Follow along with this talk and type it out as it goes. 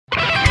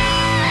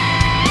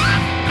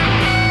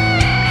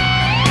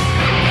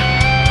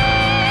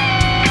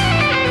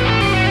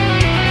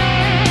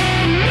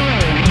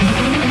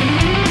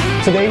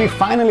Today we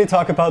finally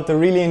talk about the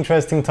really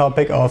interesting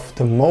topic of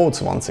the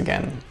modes once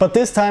again. But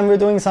this time we're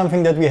doing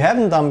something that we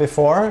haven't done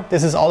before.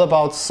 This is all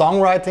about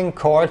songwriting,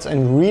 chords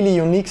and really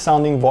unique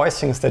sounding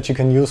voicings that you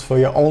can use for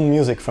your own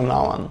music from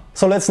now on.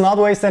 So let's not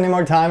waste any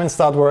more time and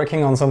start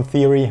working on some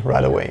theory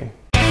right away.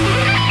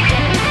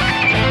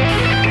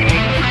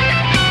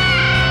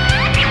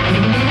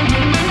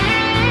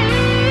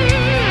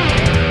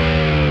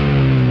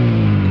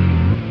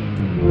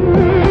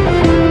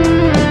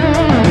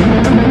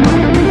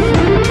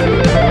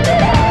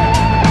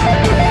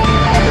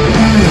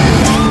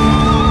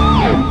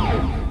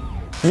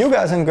 You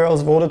guys and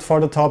girls voted for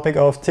the topic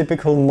of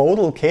typical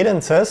modal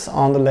cadences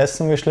on the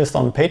lesson wish list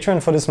on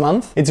Patreon for this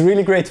month. It's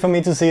really great for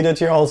me to see that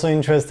you're also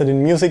interested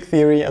in music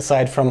theory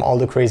aside from all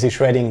the crazy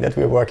shredding that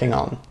we're working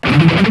on.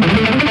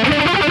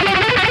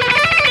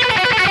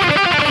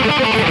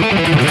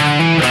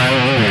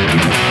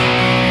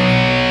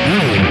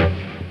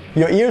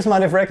 Your ears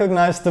might have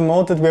recognized the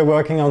mode that we're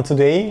working on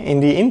today.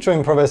 In the intro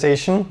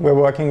improvisation, we're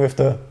working with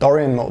the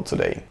Dorian mode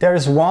today. There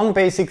is one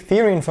basic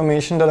theory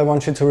information that I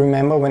want you to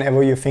remember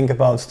whenever you think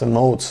about the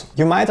modes.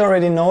 You might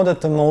already know that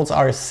the modes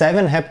are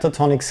 7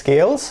 heptatonic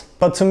scales,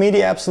 but to me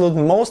the absolute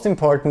most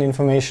important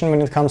information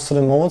when it comes to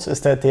the modes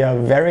is that they are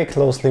very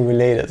closely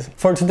related.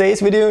 For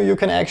today's video you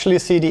can actually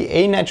see the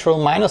A natural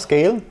minor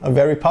scale, a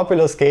very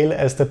popular scale,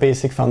 as the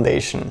basic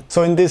foundation.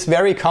 So in this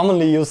very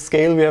commonly used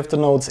scale we have the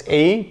notes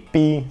A,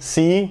 B,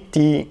 C,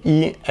 D,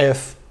 E,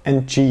 F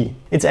and G.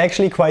 It's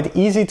actually quite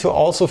easy to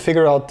also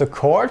figure out the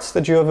chords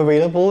that you have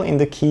available in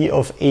the key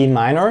of A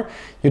minor.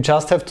 You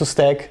just have to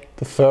stack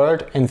the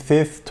 3rd and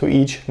 5th to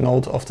each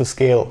note of the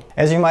scale.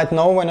 As you might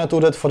know, when I do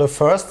that for the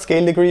first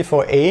scale degree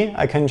for A,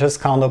 I can just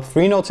count up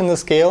 3 notes in the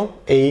scale,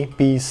 A,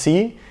 B,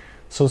 C.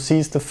 So C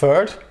is the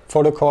 3rd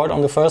for the chord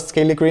on the first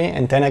scale degree,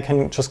 and then I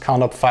can just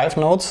count up 5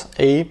 notes,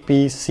 A,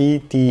 B, C,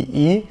 D,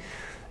 E.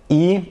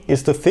 E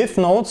is the 5th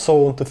note,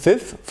 so the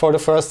 5th for the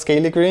first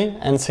scale degree,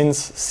 and since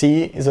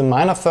C is a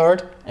minor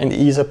 3rd and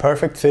E is a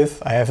perfect 5th,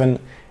 I have an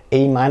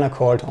A minor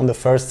chord on the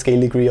first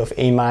scale degree of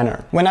A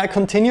minor. When I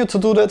continue to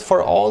do that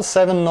for all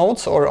 7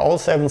 notes or all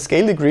 7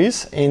 scale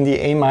degrees in the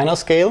A minor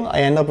scale, I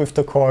end up with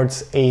the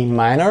chords A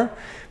minor,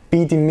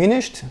 B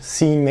diminished,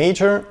 C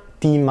major,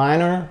 D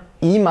minor,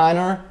 E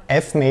minor,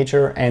 F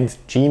major and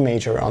G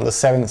major on the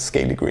 7th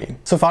scale degree.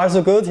 So far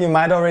so good. You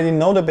might already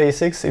know the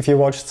basics if you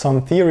watched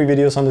some theory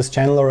videos on this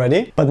channel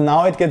already. But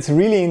now it gets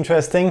really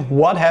interesting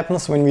what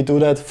happens when we do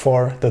that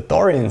for the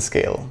Dorian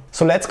scale.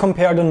 So let's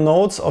compare the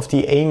notes of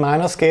the A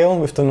minor scale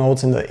with the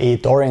notes in the A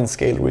Dorian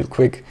scale real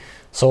quick.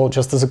 So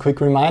just as a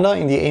quick reminder,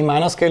 in the A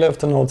minor scale I have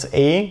the notes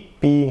A,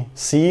 B,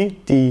 C,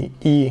 D,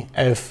 E,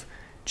 F,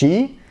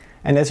 G.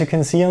 And as you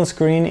can see on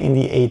screen in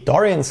the A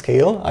Dorian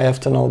scale I have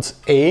the notes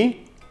A,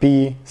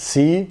 B,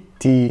 C,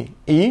 D,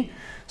 E.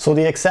 So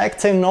the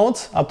exact same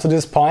notes up to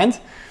this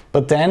point,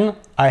 but then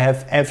I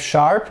have F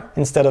sharp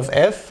instead of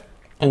F,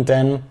 and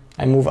then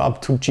I move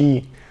up to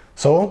G.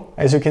 So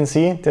as you can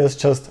see, there's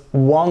just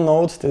one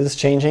note that is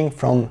changing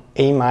from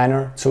A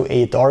minor to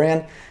A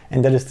Dorian,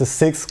 and that is the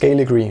 6th scale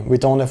degree. We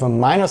don't have a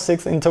minor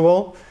 6th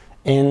interval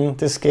in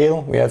this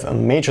scale, we have a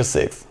major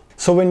 6th.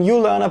 So when you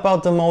learn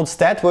about the modes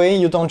that way,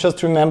 you don't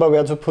just remember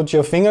where to put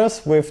your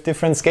fingers with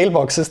different scale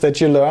boxes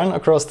that you learn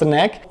across the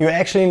neck. You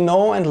actually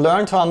know and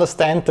learn to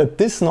understand that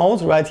this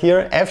note right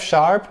here, F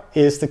sharp,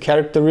 is the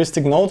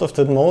characteristic note of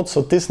that mode.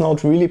 So this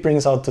note really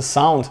brings out the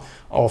sound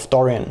of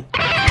Dorian.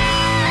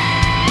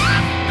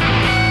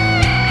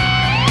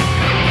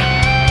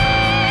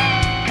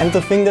 And the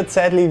thing that's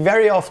sadly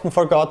very often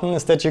forgotten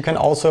is that you can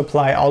also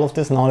apply all of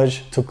this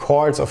knowledge to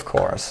chords, of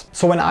course.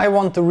 So when I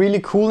want the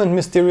really cool and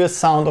mysterious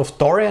sound of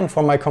Dorian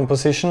for my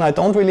composition, I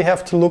don't really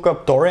have to look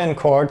up Dorian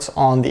chords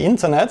on the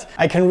internet.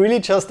 I can really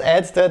just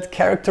add that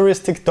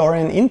characteristic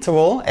Dorian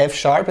interval, F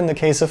sharp in the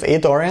case of A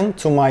Dorian,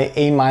 to my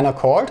A minor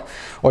chord,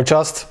 or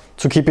just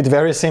to keep it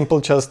very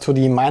simple, just to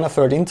the minor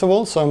 3rd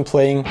interval. So I'm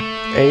playing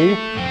A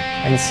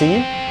and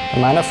C, the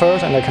minor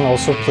 3rd, and I can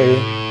also play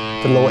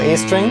the low A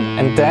string,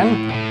 and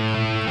then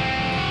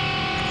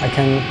I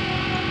can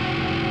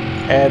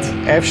add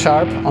F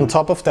sharp on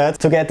top of that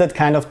to get that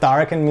kind of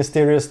dark and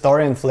mysterious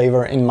Dorian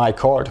flavor in my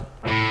chord.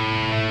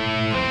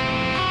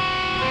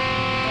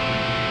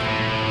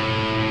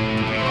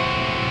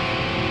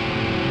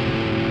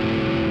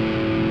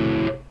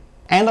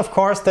 And of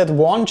course that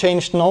one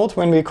changed note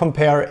when we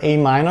compare A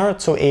minor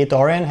to A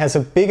Dorian has a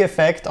big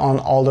effect on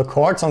all the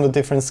chords on the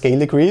different scale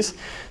degrees,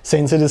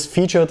 since it is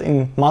featured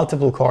in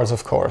multiple chords,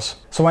 of course.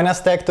 So when I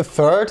stack the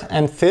 3rd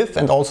and 5th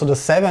and also the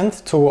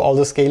 7th to all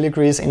the scale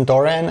degrees in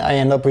Dorian, I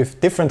end up with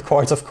different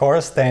chords, of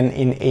course, than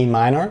in A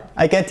minor.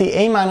 I get the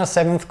A minor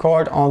 7th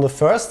chord on the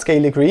 1st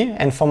scale degree,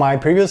 and for my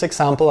previous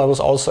example I was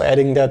also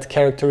adding that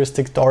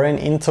characteristic Dorian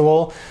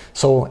interval,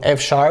 so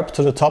F sharp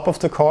to the top of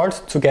the chord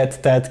to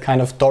get that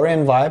kind of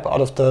Dorian vibe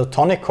out of the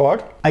tonic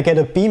chord. I get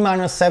a B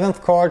minor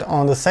 7th chord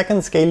on the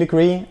 2nd scale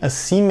degree, a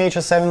C major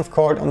 7th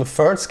chord on the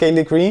 3rd scale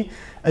degree,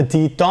 a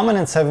D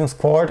dominant 7th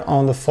chord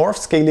on the 4th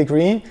scale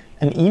degree,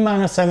 an E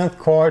minor 7th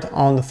chord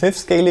on the 5th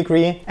scale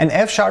degree, an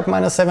F sharp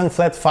minor 7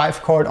 flat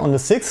 5 chord on the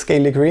 6th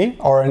scale degree,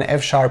 or an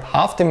F sharp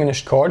half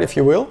diminished chord if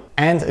you will,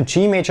 and a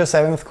G major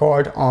 7th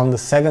chord on the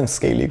 7th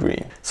scale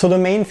degree. So the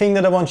main thing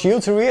that I want you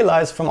to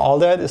realize from all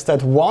that is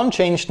that one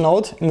changed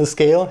note in the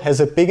scale has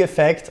a big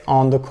effect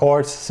on the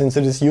chords, since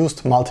it is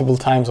used multiple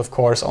times of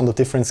course on the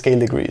different scale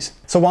degrees.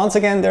 So once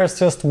again, there's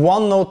just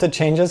one note that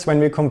changes when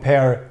we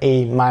compare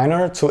A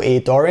minor to A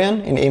Dorian.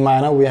 In A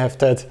minor we have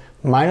that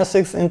minor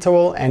 6th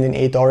interval, and in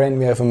A Dorian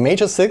we have a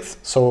major 6th,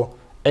 so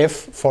F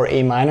for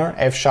A minor,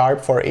 F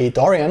sharp for A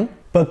Dorian.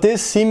 But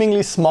this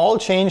seemingly small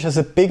change has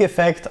a big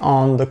effect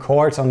on the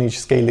chords on each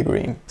scale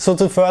degree. So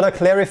to further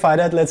clarify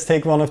that, let's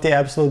take one of the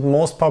absolute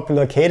most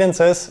popular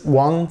cadences,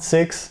 1,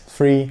 6,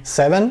 3,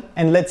 7,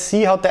 and let's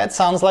see how that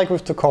sounds like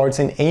with the chords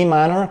in A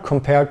minor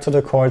compared to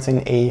the chords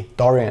in A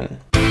Dorian.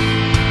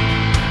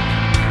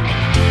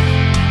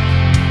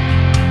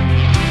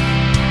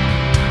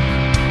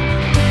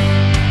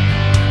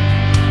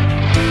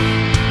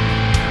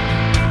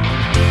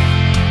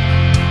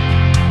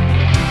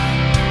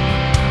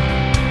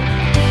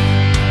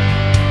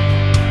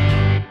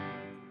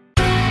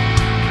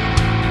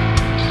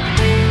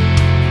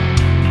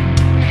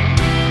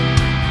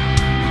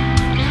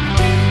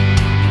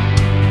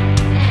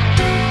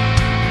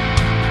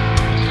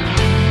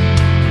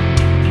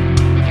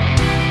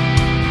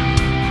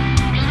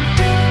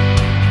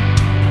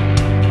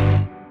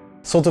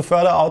 So to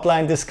further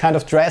outline this kind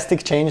of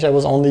drastic change, I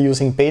was only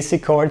using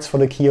basic chords for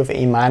the key of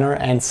A minor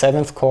and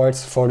 7th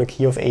chords for the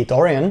key of A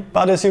Dorian.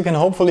 But as you can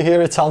hopefully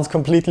hear, it sounds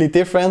completely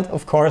different.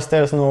 Of course,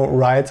 there's no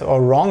right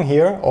or wrong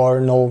here,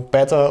 or no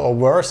better or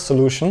worse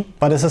solution.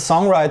 But as a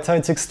songwriter,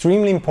 it's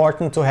extremely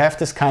important to have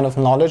this kind of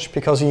knowledge,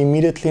 because you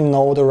immediately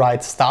know the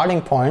right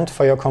starting point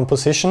for your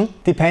composition.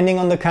 Depending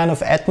on the kind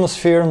of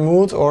atmosphere,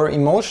 mood or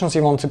emotions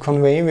you want to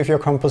convey with your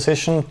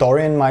composition,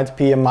 Dorian might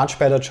be a much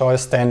better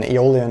choice than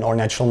Aeolian or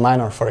natural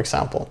minor, for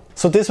example.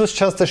 So this was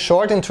just a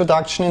short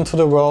introduction into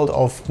the world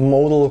of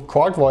modal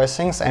chord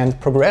voicings and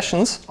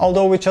progressions.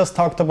 Although we just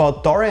talked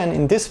about Dorian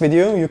in this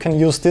video, you can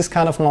use this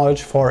kind of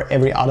knowledge for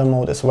every other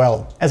mode as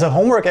well. As a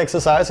homework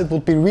exercise, it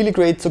would be really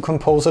great to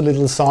compose a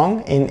little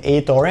song in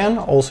A Dorian,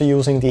 also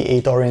using the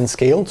A Dorian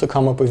scale to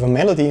come up with a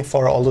melody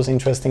for all those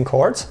interesting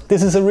chords.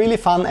 This is a really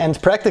fun and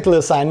practical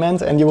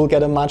assignment, and you will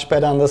get a much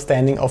better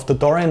understanding of the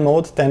Dorian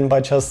mode than by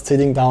just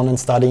sitting down and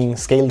studying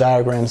scale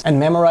diagrams and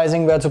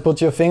memorizing where to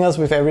put your fingers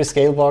with every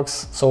scale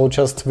box. So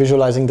just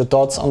visualizing the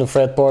dots on the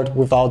fretboard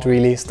without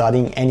really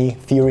studying any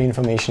theory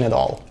information at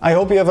all. I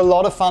hope you have a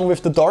lot of fun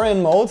with the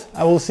Dorian mode.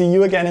 I will see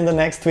you again in the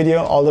next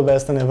video. All the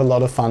best and have a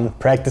lot of fun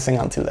practicing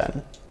until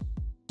then.